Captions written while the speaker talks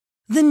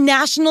The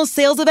national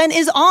sales event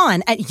is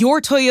on at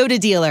your Toyota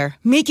dealer,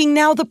 making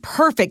now the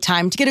perfect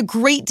time to get a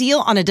great deal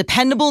on a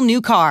dependable new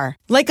car.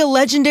 Like a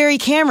legendary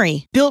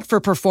Camry, built for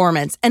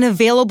performance and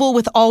available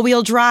with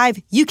all-wheel drive,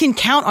 you can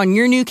count on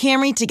your new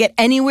Camry to get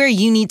anywhere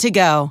you need to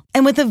go.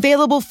 And with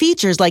available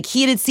features like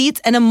heated seats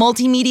and a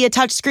multimedia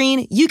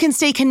touchscreen, you can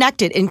stay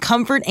connected in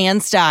comfort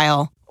and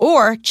style.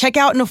 Or check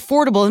out an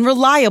affordable and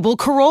reliable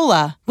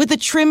Corolla with a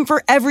trim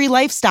for every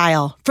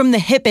lifestyle, from the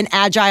hip and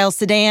agile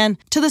sedan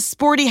to the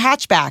sporty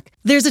hatchback.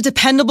 There's a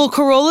dependable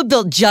Corolla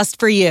built just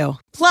for you.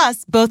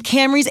 Plus, both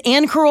Camrys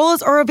and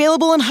Corollas are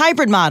available in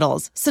hybrid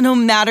models, so no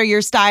matter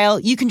your style,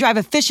 you can drive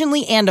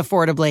efficiently and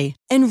affordably.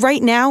 And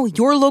right now,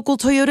 your local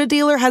Toyota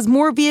dealer has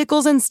more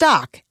vehicles in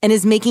stock and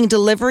is making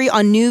delivery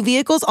on new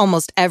vehicles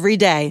almost every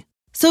day.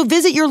 So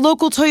visit your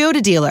local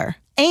Toyota dealer.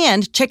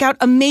 And check out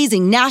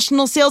amazing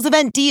national sales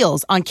event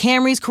deals on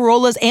Camrys,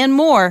 Corollas, and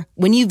more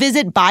when you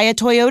visit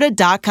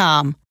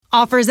buyatoyota.com.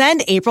 Offers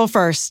end April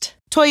 1st.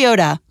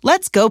 Toyota,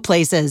 let's go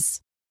places.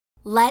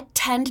 Let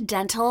Tend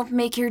Dental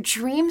make your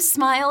dream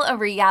smile a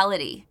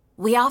reality.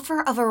 We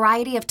offer a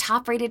variety of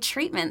top-rated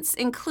treatments,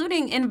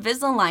 including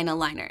Invisalign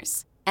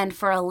aligners. And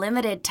for a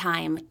limited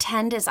time,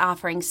 Tend is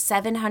offering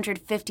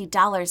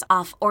 $750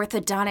 off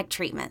orthodontic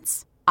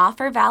treatments.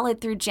 Offer valid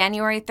through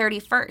January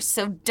 31st,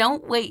 so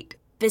don't wait.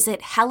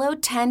 Visit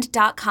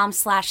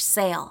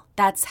hellotend.com/sale.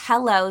 That's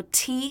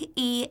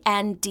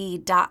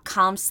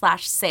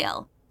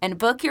hellotend.com/sale. And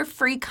book your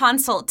free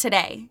consult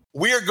today.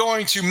 We are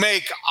going to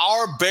make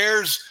our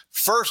Bears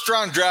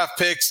first-round draft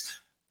picks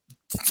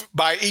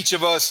by each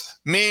of us,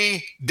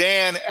 me,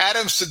 Dan,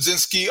 Adam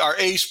Sadzinski, our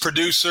ace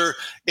producer.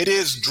 It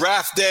is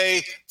draft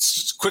day.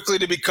 It's quickly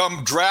to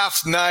become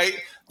draft night.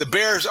 The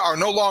Bears are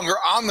no longer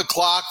on the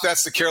clock.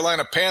 That's the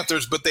Carolina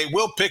Panthers, but they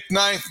will pick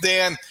ninth,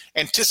 Dan.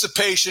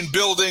 Anticipation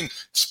building,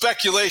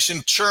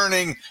 speculation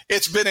churning.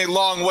 It's been a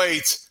long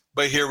wait,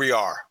 but here we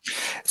are.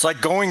 It's like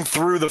going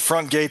through the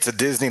front gates of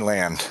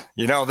Disneyland.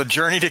 You know, the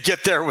journey to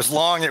get there was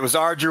long. It was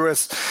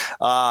arduous,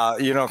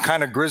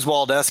 kind of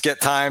Griswold-esque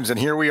at times. And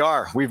here we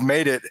are. We've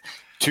made it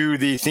to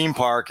the theme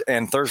park,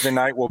 and Thursday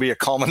night will be a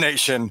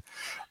culmination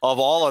of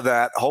all of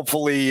that.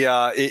 Hopefully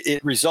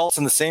it results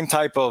in the same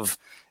type of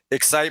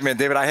excitement.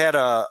 David, I had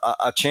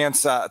a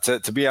chance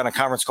to be on a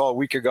conference call a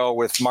week ago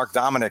with Mark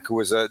Dominic, who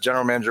was a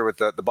general manager with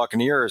the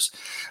Buccaneers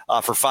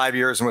for 5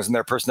 years and was in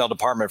their personnel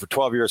department for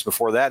 12 years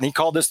before that. And he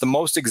called this the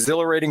most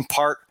exhilarating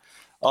part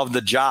of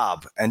the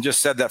job, and just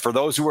said that for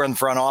those who are in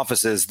front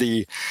offices,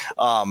 the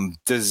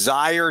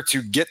desire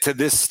to get to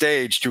this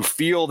stage, to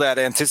feel that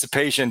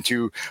anticipation,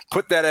 to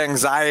put that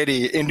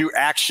anxiety into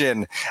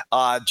action,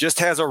 just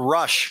has a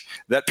rush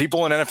that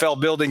people in NFL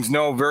buildings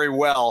know very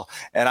well.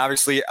 And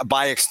obviously,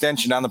 by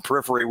extension, on the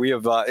periphery, we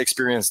have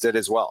experienced it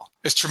as well.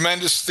 It's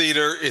tremendous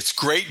theater. It's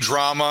great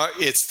drama.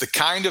 It's the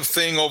kind of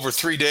thing over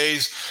 3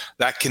 days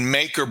that can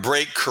make or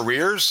break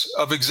careers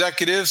of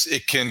executives.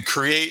 It can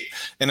create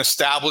and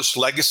establish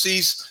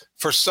legacies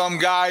for some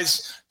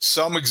guys.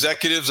 Some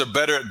executives are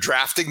better at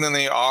drafting than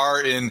they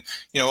are in,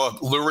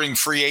 luring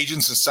free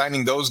agents and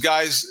signing those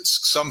guys.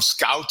 Some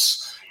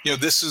scouts,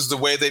 this is the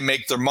way they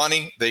make their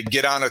money. They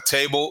get on a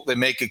table, they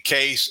make a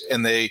case,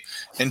 and they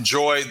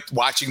enjoy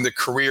watching the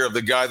career of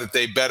the guy that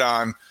they bet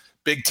on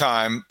big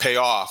time pay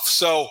off.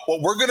 So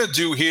what we're going to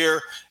do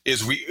here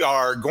is we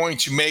are going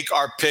to make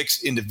our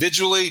picks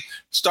individually,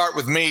 start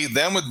with me,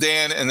 then with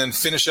Dan, and then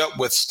finish up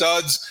with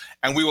Studs.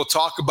 And we will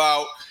talk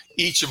about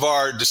each of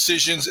our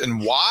decisions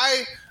and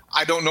why.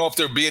 I don't know if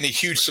there'll be any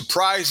huge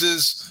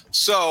surprises.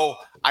 So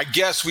I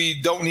guess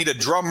we don't need a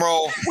drum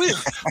roll.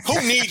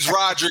 Who needs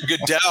Roger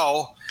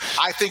Goodell?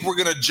 I think we're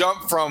going to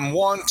jump from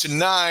 1 to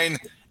 9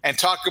 and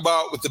talk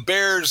about with the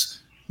Bears'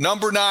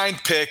 number 9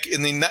 pick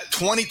in the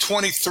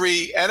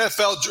 2023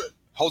 NFL.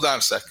 Hold on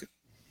a second.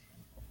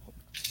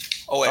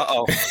 Oh, wait.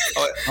 Uh-oh.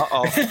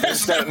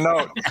 Missed that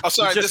note. I'm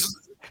sorry. This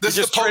is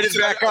the post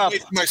that I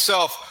made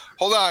myself.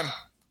 Hold on.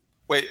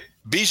 Wait.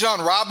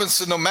 Bijan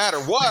Robinson, no matter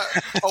what.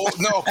 Oh,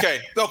 no.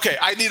 Okay.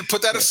 I need to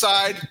put that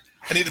aside.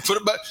 I need to put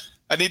it back.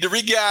 I need to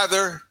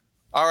regather.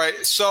 All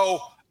right.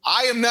 So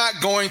I'm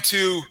going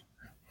to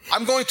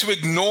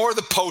ignore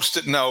the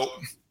Post-it note.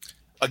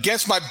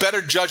 Against my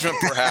better judgment,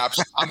 perhaps,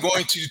 I'm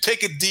going to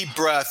take a deep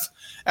breath.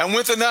 And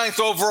with the 9th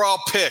overall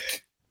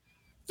pick,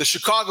 the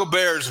Chicago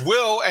Bears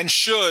will and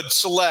should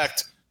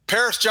select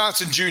Paris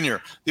Johnson Jr.,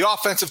 the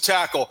offensive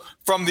tackle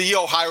from The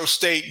Ohio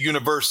State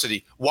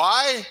University.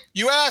 Why,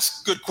 you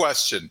ask? Good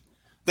question.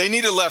 They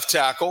need a left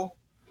tackle.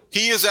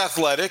 He is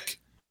athletic.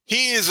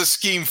 He is a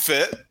scheme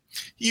fit.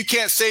 You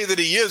can't say that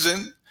he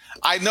isn't.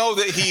 I know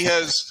that he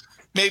has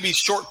maybe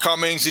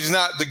shortcomings. He's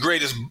not the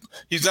greatest.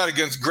 He's not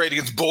great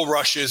against bull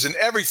rushes and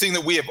everything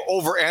that we have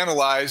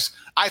overanalyzed.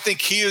 I think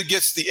he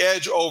gets the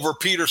edge over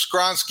Peter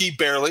Skronsky,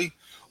 barely,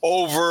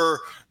 over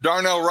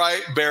Darnell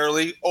Wright,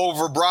 barely,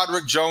 over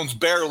Broderick Jones,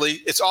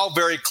 barely. It's all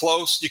very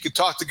close. You can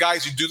talk to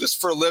guys who do this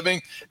for a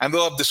living, and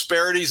they'll have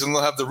disparities and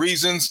they'll have the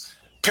reasons.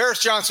 Paris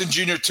Johnson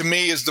Jr., to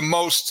me, is the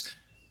most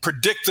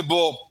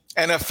predictable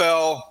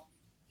NFL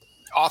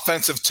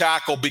offensive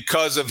tackle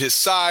because of his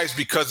size,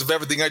 because of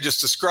everything I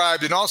just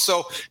described. And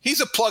also,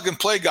 he's a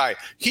plug-and-play guy.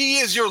 He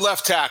is your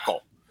left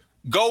tackle.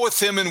 Go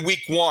with him in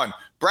week 1.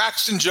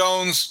 Braxton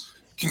Jones,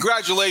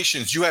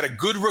 congratulations. You had a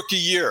good rookie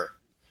year.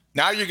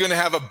 Now you're going to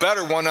have a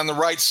better one on the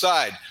right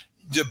side.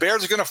 The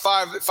Bears are going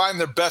to find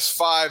their best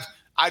 5.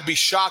 I'd be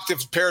shocked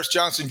if Paris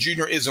Johnson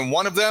Jr. isn't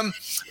one of them.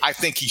 I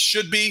think he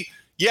should be.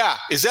 Yeah.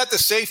 Is that the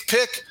safe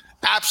pick?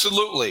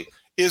 Absolutely.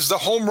 Is the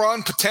home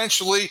run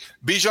potentially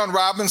Bijan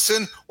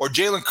Robinson or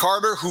Jalen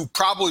Carter, who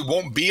probably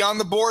won't be on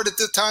the board at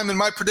the time in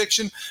my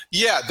prediction?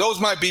 Yeah, those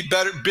might be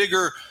better,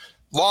 bigger,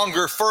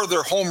 longer,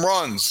 further home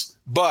runs,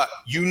 but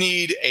you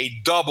need a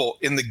double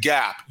in the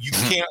gap. You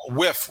can't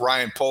whiff,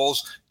 Ryan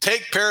Poles.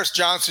 Take Paris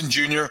Johnson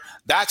Jr.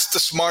 That's the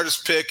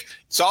smartest pick.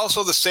 It's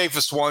also the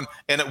safest one,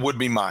 and it would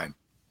be mine.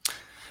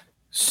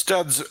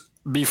 Studs,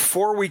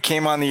 before we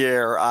came on the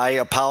air, I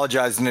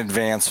apologized in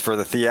advance for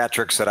the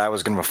theatrics that I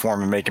was going to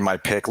perform in making my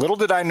pick. Little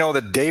did I know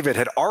that David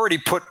had already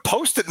put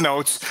Post-it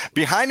notes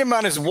behind him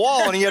on his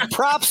wall, and he had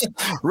props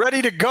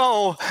ready to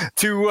go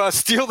to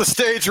steal the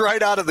stage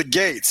right out of the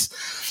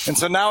gates. And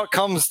so now it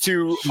comes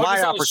to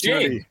my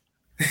opportunity.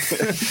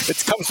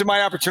 It comes to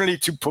my opportunity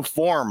to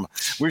perform.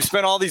 We've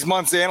spent all these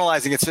months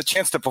analyzing. It's a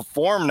chance to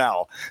perform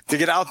now, to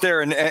get out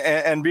there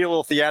and be a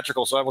little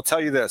theatrical. So I will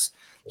tell you this.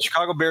 The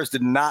Chicago Bears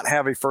did not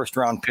have a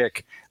first-round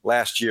pick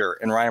last year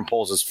in Ryan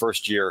Poles'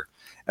 first year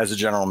as a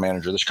general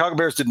manager. The Chicago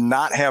Bears did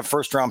not have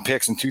first-round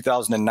picks in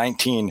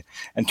 2019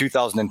 and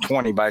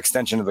 2020 by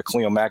extension of the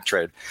Khalil Mack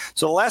trade.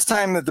 So the last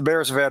time that the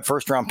Bears have had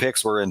first-round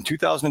picks were in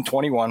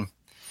 2021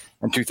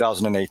 and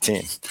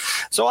 2018.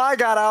 So I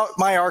got out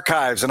my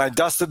archives and I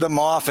dusted them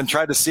off and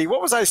tried to see what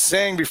was I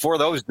saying before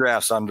those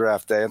drafts on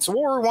draft day. And so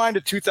we'll rewind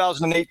to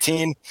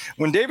 2018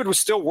 when David was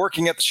still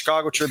working at the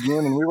Chicago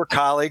Tribune and we were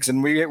colleagues,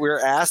 and we were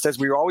asked, as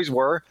we always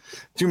were,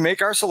 to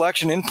make our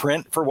selection in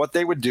print for what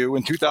they would do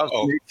in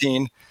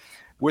 2018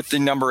 with the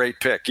number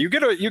 8 pick. You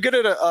get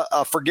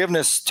a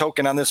forgiveness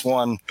token on this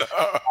one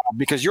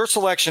because your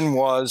selection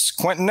was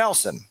Quentin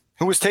Nelson,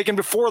 who was taken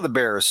before the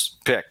Bears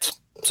picked.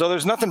 So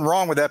there's nothing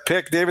wrong with that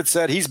pick. David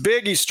said he's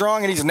big, he's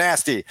strong, and he's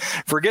nasty.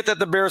 Forget that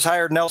the Bears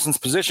hired Nelson's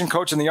position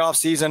coach in the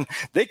offseason.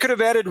 They could have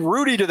added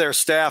Rudy to their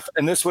staff,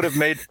 and this would have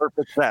made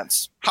perfect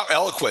sense. How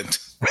eloquent.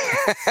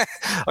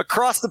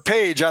 Across the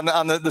page on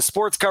the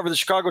sports cover of the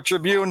Chicago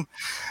Tribune,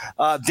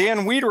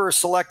 Dan Wiederer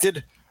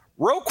selected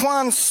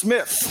Roquan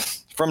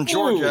Smith from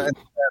Georgia. And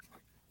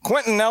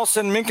Quentin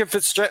Nelson, Minkah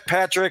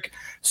Fitzpatrick,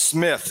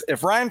 Smith.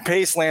 If Ryan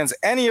Pace lands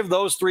any of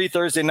those 3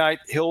 Thursday night,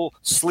 he'll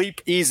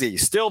sleep easy.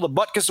 Still, the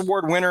Butkus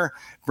Award winner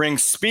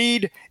brings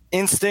speed,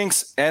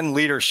 instincts, and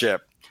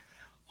leadership.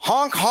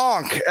 Honk,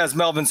 honk, as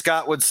Melvin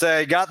Scott would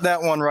say, got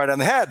that one right on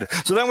the head.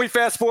 So then we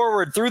fast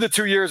forward through the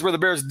 2 years where the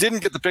Bears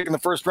didn't get the pick in the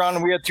first round,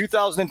 and we had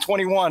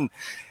 2021.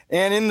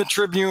 And in the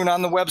Tribune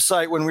on the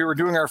website, when we were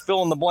doing our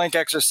fill in the blank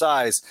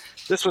exercise,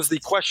 this was the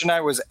question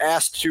I was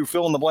asked to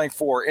fill in the blank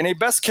for. In a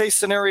best case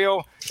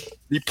scenario,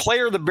 the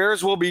player the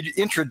Bears will be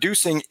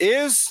introducing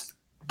is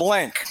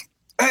blank.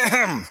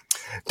 Dan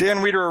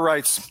Wiederer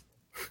writes,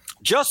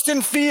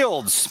 Justin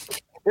Fields.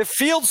 If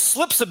Fields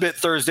slips a bit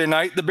Thursday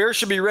night, the Bears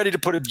should be ready to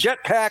put a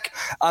jetpack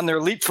on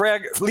their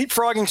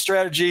leapfrogging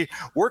strategy,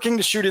 working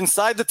to shoot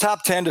inside the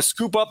top 10 to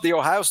scoop up the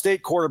Ohio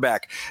State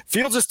quarterback.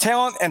 Fields'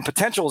 talent and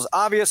potential is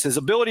obvious. His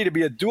ability to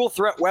be a dual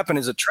threat weapon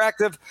is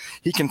attractive.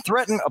 He can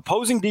threaten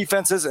opposing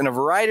defenses in a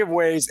variety of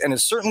ways and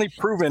is certainly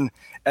proven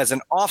as an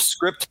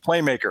off-script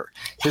playmaker.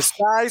 His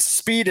size,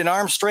 speed, and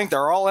arm strength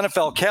are all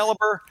NFL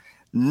caliber.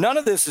 None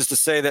of this is to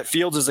say that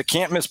Fields is a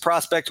can't-miss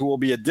prospect who will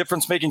be a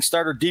difference-making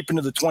starter deep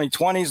into the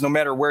 2020s, no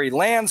matter where he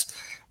lands.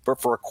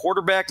 But for a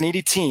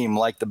quarterback-needy team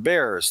like the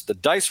Bears, the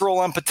dice roll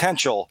on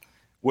potential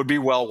would be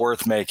well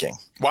worth making.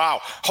 Wow.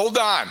 Hold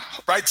on.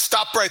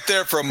 Stop right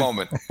there for a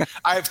moment.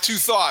 I have 2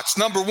 thoughts.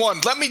 Number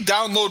 1, let me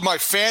download my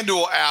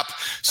FanDuel app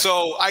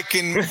so I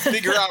can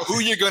figure out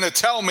who you're going to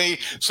tell me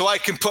so I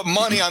can put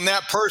money on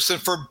that person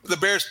for the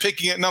Bears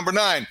picking at number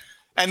 9.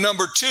 And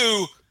number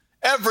 2,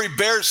 every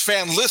Bears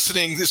fan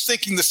listening is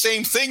thinking the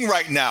same thing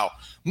right now.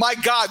 My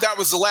God, that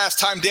was the last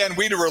time Dan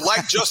Wiederer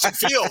liked Justin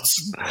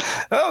Fields.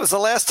 That was the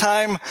last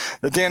time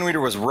that Dan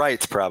Wiederer was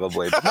right,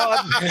 probably. But no,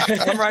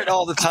 I'm right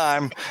all the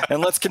time. And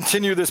let's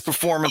continue this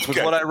performance with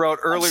what I wrote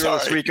earlier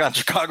this week on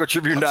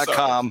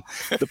ChicagoTribune.com.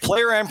 The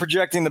player I'm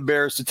projecting the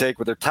Bears to take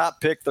with their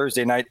top pick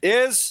Thursday night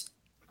is...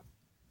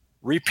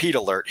 repeat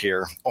alert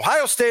here.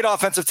 Ohio State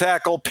offensive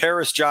tackle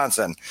Paris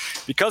Johnson.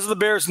 Because of the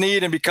Bears'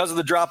 need and because of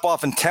the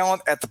drop-off in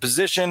talent at the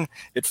position,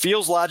 it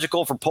feels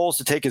logical for Poles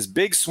to take his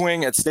big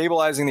swing at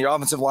stabilizing the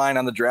offensive line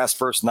on the draft's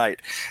first night.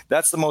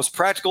 That's the most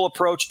practical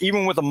approach,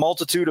 even with a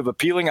multitude of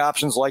appealing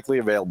options likely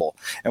available.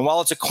 And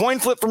while it's a coin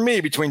flip for me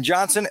between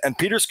Johnson and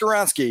Peter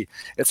Skoronski,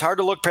 it's hard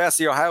to look past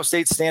the Ohio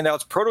State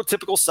standout's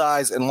prototypical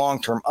size and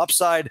long-term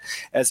upside.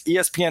 As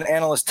ESPN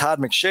analyst Todd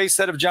McShay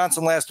said of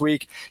Johnson last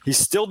week, he's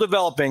still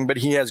developing, but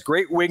he has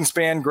great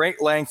wingspan,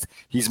 great length.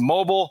 He's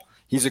mobile.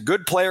 He's a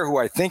good player who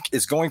I think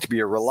is going to be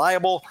a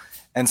reliable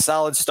and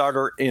solid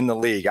starter in the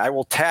league. I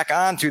will tack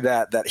on to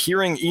that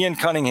hearing Ian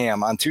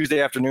Cunningham on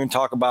Tuesday afternoon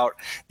talk about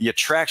the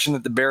attraction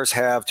that the Bears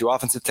have to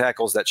offensive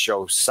tackles that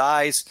show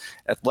size,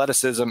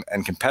 athleticism,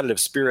 and competitive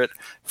spirit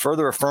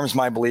further affirms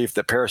my belief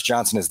that Paris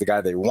Johnson is the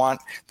guy they want,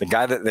 the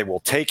guy that they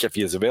will take if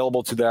he is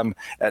available to them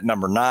at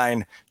number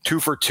 9. 2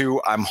 for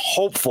 2. I'm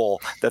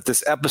hopeful that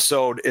this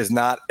episode is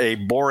not a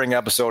boring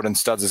episode and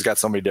Studs has got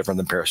somebody different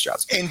than Paris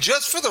Johnson. And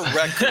just for the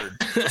record,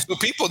 so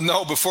people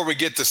know before we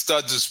get to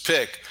Studs'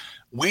 pick,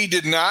 we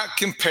did not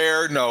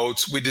compare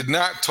notes. We did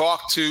not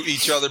talk to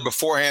each other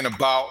beforehand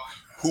about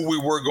who we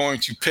were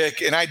going to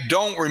pick. And I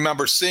don't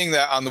remember seeing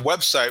that on the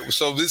website.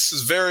 So this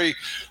is very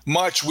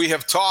much, we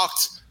have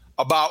talked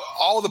about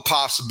all the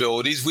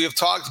possibilities. We have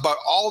talked about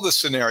all the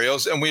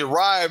scenarios, and we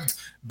arrived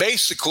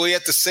basically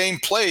at the same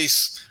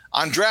place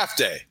on draft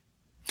day.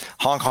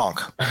 Honk, honk.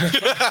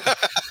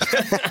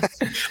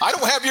 I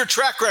don't have your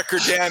track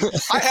record, Dan.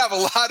 I have a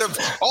lot of,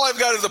 all I've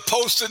got is a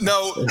Post-it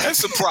note and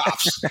some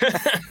props.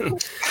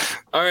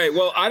 All right.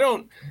 Well, I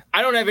don't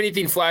have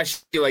anything flashy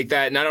like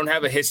that, and I don't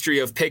have a history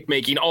of pick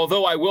making.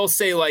 Although I will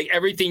say, like,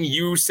 everything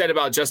you said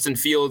about Justin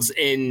Fields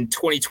in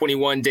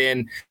 2021,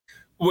 Dan,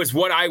 was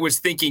what I was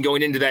thinking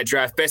going into that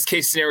draft. Best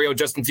case scenario,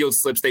 Justin Fields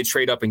slips, they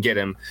trade up and get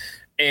him.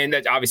 And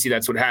that, obviously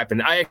that's what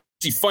happened.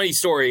 Funny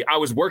story, I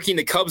was working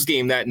the Cubs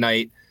game that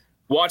night,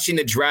 watching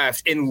the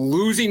draft and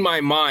losing my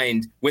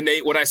mind when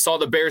I saw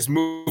the Bears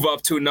move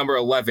up to number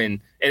 11,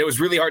 and it was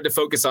really hard to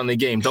focus on the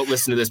game. Don't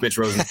listen to this, Mitch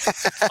Rosen.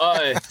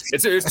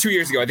 It was 2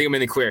 years ago. I think I'm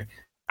in the clear.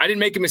 I didn't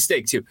make a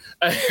mistake too.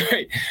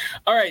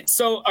 All right.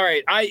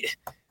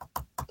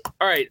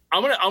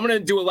 I'm gonna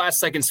do a last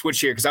second switch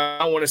here because I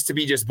don't want us to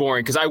be just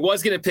boring. Because I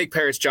was gonna pick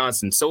Paris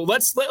Johnson. So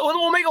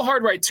we'll make a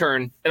hard right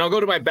turn, and I'll go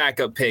to my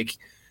backup pick,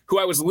 who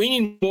I was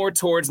leaning more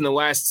towards in the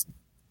last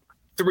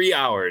 3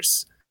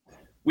 hours.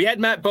 We had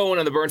Matt Bowen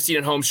on the Bernstein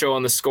and Holmes show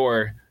on The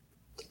Score,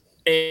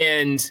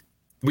 and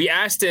they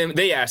asked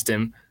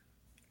him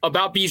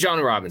about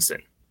Bijan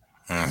Robinson.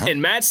 Uh-huh.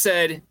 And Matt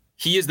said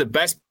he is the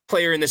best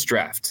player in this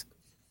draft.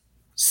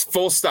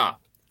 Full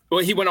stop.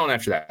 Well, he went on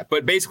after that,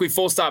 but basically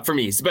full stop for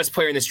me. He's the best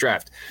player in this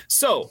draft.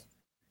 So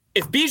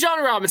if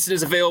Bijan Robinson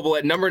is available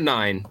at number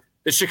 9,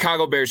 the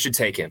Chicago Bears should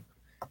take him.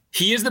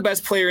 He is the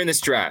best player in this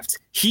draft.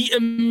 He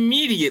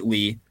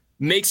immediately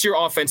makes your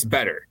offense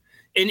better.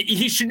 And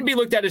he shouldn't be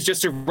looked at as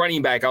just a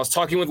running back. I was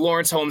talking with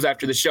Lawrence Holmes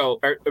after the show,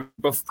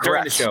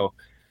 during the show.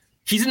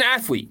 He's an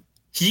athlete.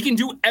 He can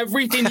do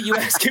everything that you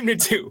ask him to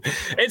do.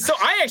 And so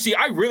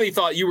I really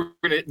thought you were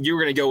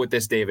gonna go with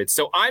this, David.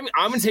 So I'm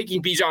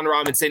taking Bijan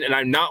Robinson, and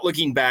I'm not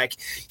looking back.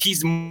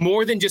 He's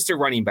more than just a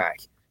running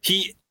back.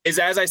 He is,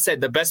 as I said,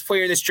 the best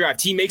player in this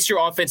draft. He makes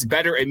your offense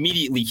better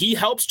immediately. He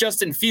helps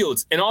Justin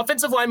Fields. An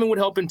offensive lineman would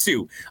help him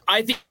too.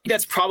 I think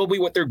that's probably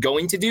what they're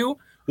going to do.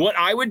 What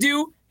I would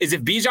do is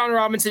if Bijan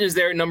Robinson is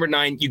there at number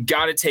 9, you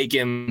got to take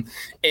him,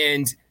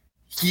 and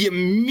he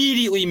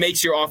immediately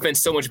makes your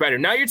offense so much better.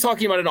 Now you're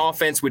talking about an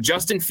offense with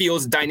Justin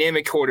Fields,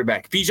 dynamic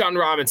quarterback, Bijan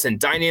Robinson,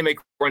 dynamic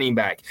running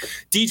back,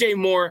 DJ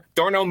Moore,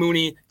 Darnell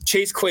Mooney,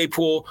 Chase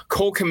Claypool,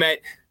 Cole Kmet.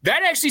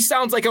 That actually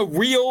sounds like a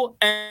real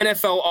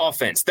NFL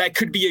offense. That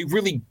could be a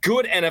really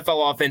good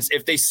NFL offense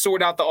if they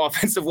sort out the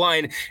offensive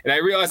line. And I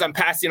realize I'm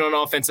passing on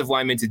offensive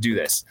linemen to do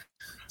this.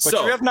 But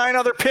you have 9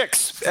 other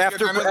picks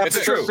after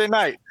Thursday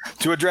night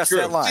to address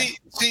that line.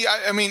 See,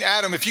 I mean,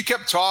 Adam, if you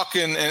kept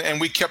talking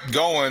and we kept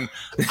going,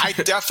 I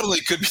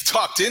definitely could be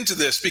talked into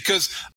this because